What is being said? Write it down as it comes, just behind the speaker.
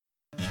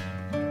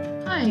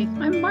Hi,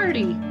 I'm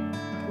Marty.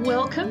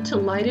 Welcome to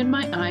Light in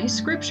My Eye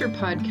Scripture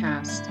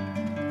Podcast.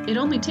 It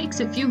only takes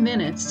a few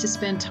minutes to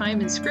spend time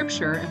in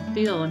Scripture and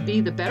feel and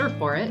be the better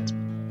for it.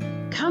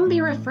 Come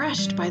be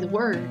refreshed by the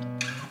Word.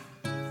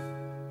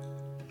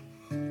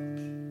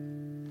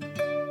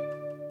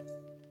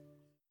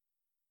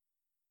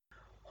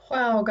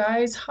 Wow,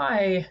 guys,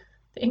 hi.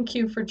 Thank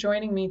you for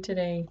joining me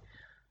today.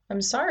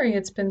 I'm sorry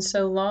it's been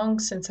so long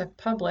since I've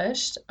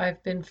published.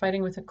 I've been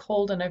fighting with a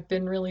cold and I've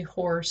been really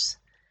hoarse.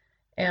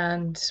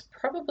 And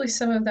probably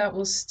some of that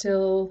will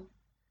still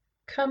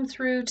come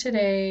through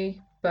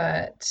today,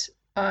 but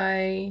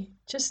I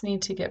just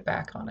need to get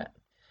back on it.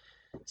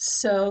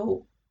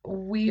 So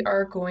we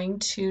are going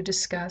to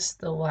discuss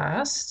the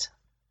last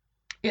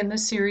in the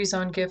series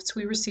on gifts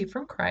we receive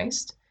from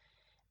Christ,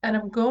 and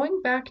I'm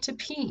going back to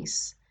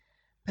peace.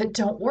 But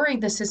don't worry,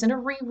 this isn't a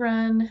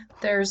rerun.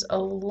 There's a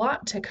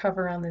lot to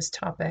cover on this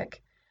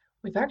topic.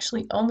 We've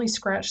actually only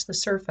scratched the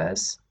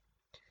surface.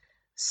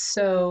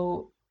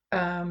 So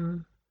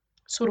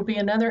it'll be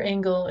another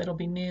angle, it'll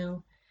be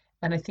new,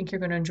 and I think you're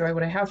going to enjoy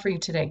what I have for you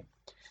today.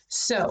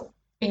 So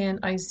in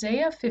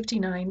Isaiah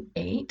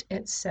 59:8,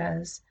 it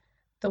says,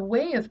 "The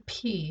way of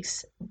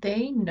peace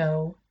they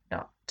know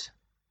not."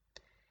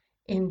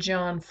 In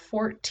John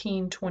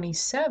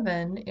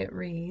 14:27, it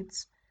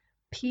reads,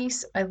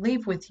 "Peace I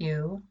leave with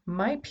you,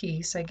 my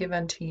peace I give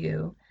unto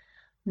you,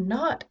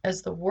 not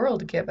as the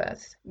world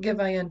giveth, give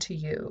I unto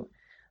you.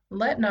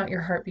 Let not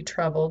your heart be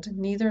troubled,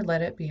 neither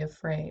let it be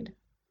afraid."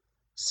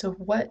 So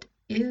what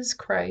is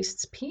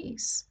Christ's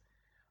peace?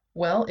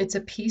 Well, it's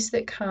a peace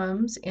that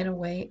comes in a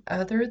way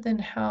other than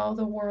how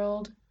the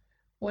world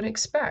would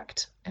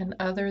expect and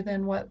other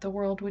than what the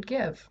world would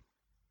give.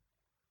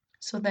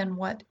 So then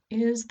what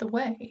is the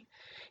way?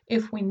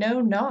 If we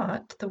know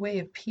not the way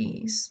of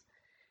peace,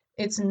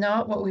 it's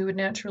not what we would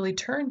naturally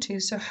turn to,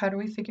 so how do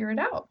we figure it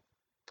out?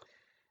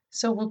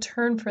 So we'll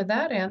turn for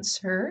that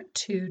answer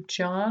to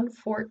John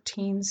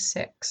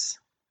 14:6.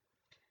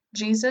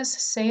 Jesus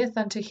saith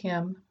unto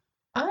him,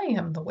 I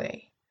am the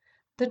way,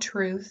 the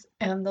truth,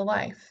 and the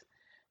life.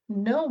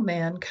 No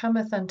man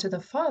cometh unto the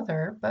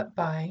Father but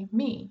by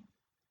me.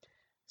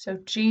 So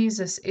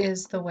Jesus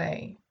is the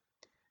way.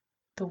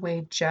 The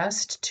way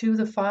just to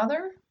the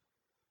Father?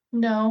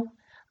 No,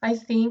 I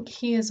think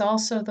he is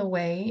also the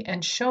way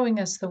and showing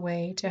us the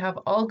way to have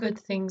all good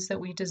things that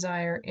we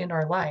desire in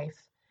our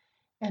life.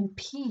 And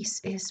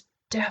peace is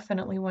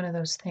definitely one of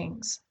those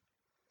things.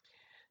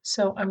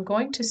 So I'm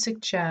going to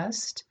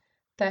suggest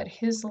that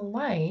his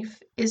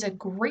life is a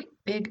great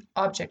big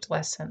object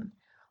lesson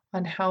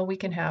on how we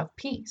can have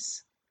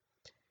peace.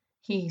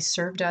 He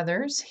served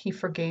others, he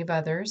forgave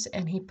others,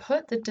 and he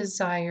put the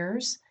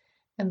desires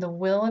and the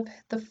will of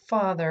the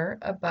Father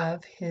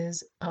above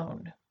his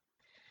own.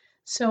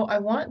 So I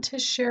want to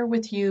share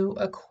with you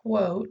a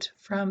quote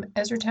from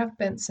Ezra Taft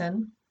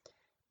Benson,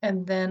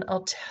 and then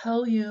I'll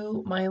tell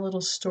you my little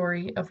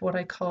story of what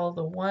I call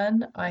the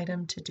one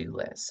item to-do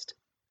list.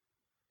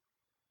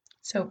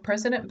 So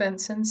President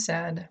Benson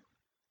said,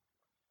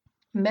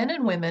 "Men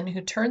and women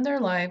who turn their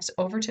lives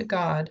over to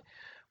God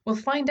will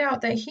find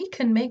out that He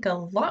can make a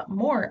lot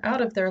more out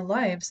of their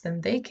lives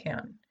than they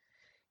can.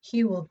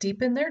 He will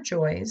deepen their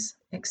joys,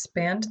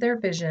 expand their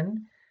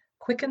vision,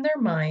 quicken their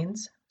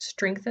minds,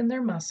 strengthen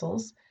their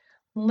muscles,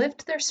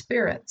 lift their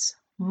spirits,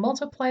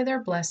 multiply their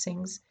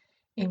blessings,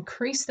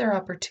 increase their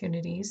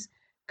opportunities,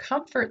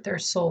 comfort their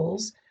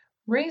souls,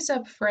 raise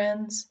up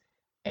friends,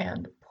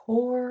 and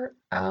pour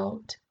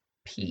out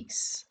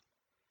peace.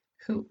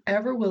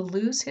 Whoever will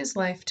lose his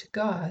life to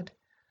God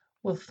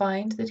will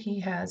find that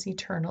he has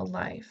eternal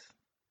life."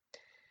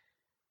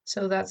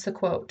 So that's the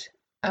quote.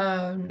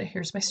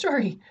 Here's my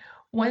story.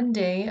 One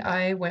day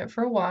I went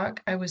for a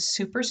walk. I was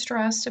super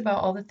stressed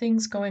about all the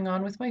things going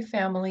on with my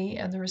family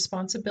and the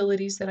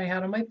responsibilities that I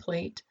had on my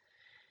plate.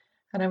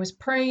 And I was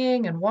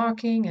praying and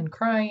walking and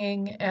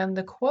crying, and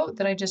the quote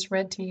that I just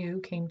read to you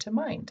came to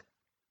mind.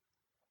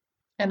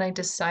 And I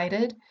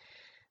decided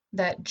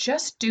that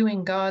just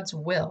doing God's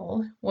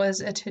will was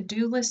a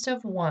to-do list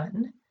of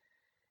one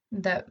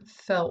that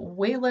felt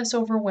way less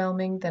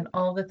overwhelming than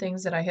all the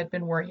things that I had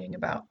been worrying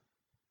about.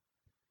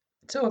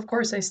 So, of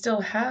course, I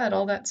still had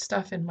all that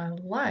stuff in my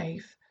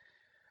life,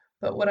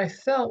 but what I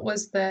felt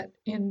was that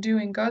in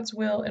doing God's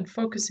will and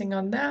focusing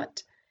on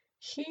that,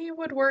 He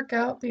would work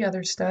out the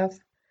other stuff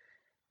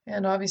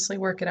and obviously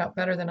work it out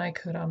better than I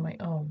could on my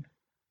own.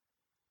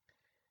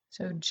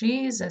 So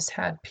Jesus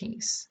had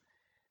peace.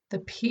 The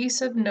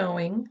peace of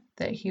knowing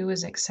that he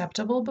was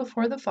acceptable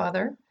before the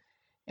Father,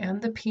 and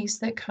the peace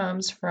that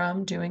comes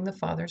from doing the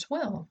Father's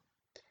will.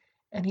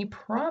 And he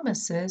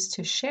promises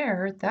to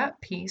share that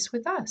peace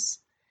with us.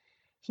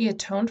 He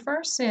atoned for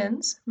our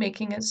sins,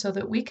 making it so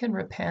that we can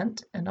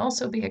repent and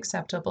also be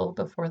acceptable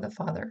before the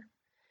Father.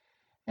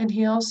 And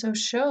he also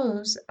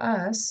shows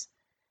us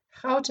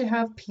how to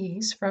have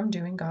peace from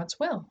doing God's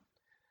will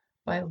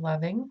by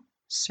loving,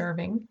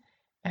 serving,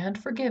 and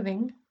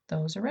forgiving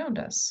those around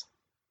us.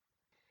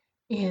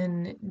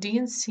 In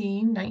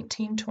D&C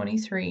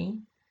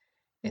 1923,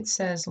 it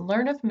says,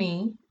 "Learn of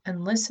me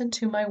and listen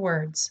to my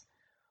words.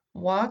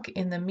 Walk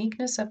in the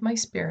meekness of my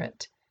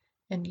spirit,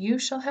 and you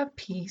shall have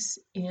peace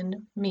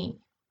in me.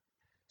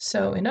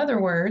 So, in other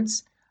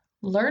words,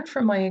 learn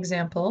from my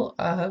example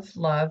of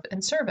love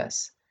and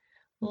service.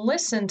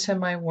 Listen to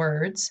my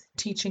words,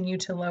 teaching you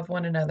to love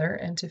one another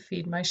and to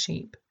feed my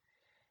sheep,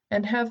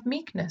 and have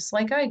meekness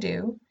like I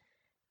do,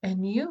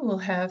 and you will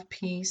have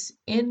peace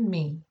in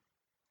me.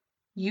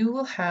 You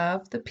will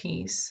have the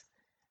peace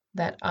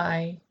that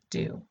I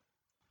do.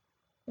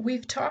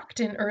 We've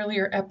talked in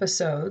earlier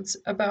episodes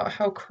about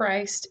how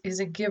Christ is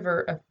a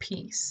giver of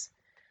peace.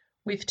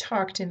 We've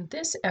talked in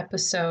this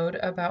episode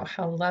about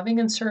how loving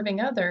and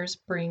serving others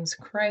brings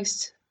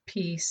Christ's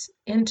peace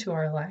into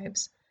our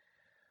lives.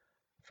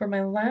 For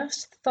my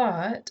last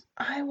thought,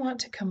 I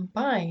want to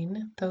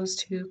combine those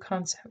two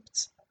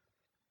concepts.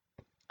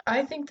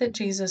 I think that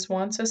Jesus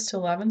wants us to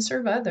love and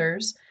serve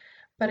others,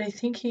 but I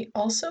think he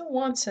also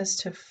wants us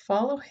to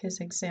follow his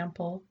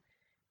example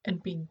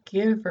and be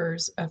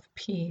givers of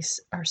peace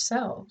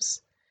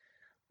ourselves.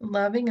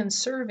 Loving and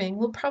serving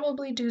will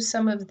probably do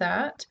some of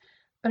that,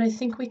 but I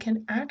think we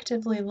can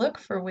actively look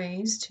for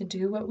ways to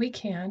do what we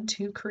can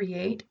to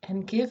create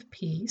and give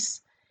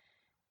peace,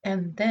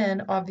 and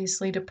then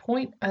obviously to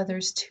point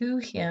others to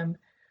him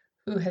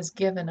who has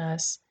given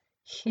us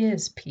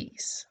his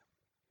peace.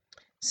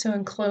 So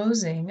in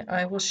closing,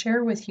 I will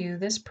share with you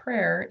this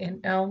prayer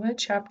in Alma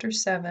chapter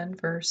 7,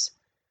 verse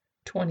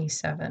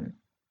 27.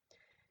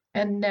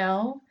 And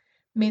now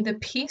may the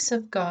peace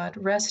of God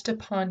rest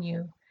upon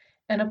you,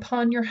 and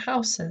upon your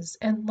houses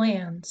and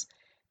lands,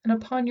 and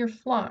upon your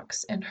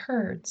flocks and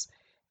herds,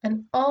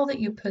 and all that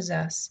you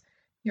possess,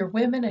 your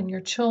women and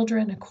your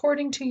children,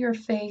 according to your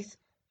faith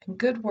and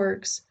good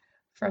works,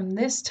 from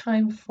this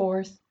time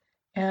forth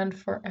and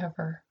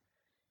forever.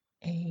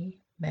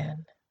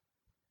 Amen.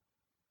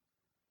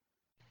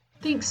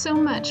 Thanks so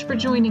much for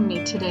joining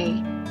me today.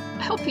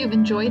 I hope you've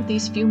enjoyed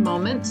these few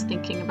moments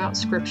thinking about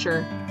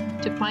Scripture.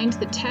 To find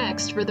the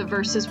text for the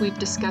verses we've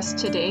discussed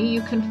today,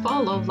 you can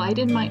follow Light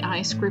in My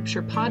Eye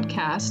Scripture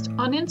Podcast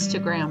on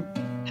Instagram.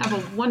 Have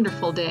a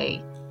wonderful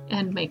day,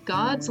 and may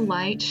God's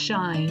light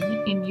shine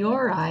in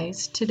your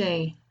eyes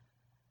today.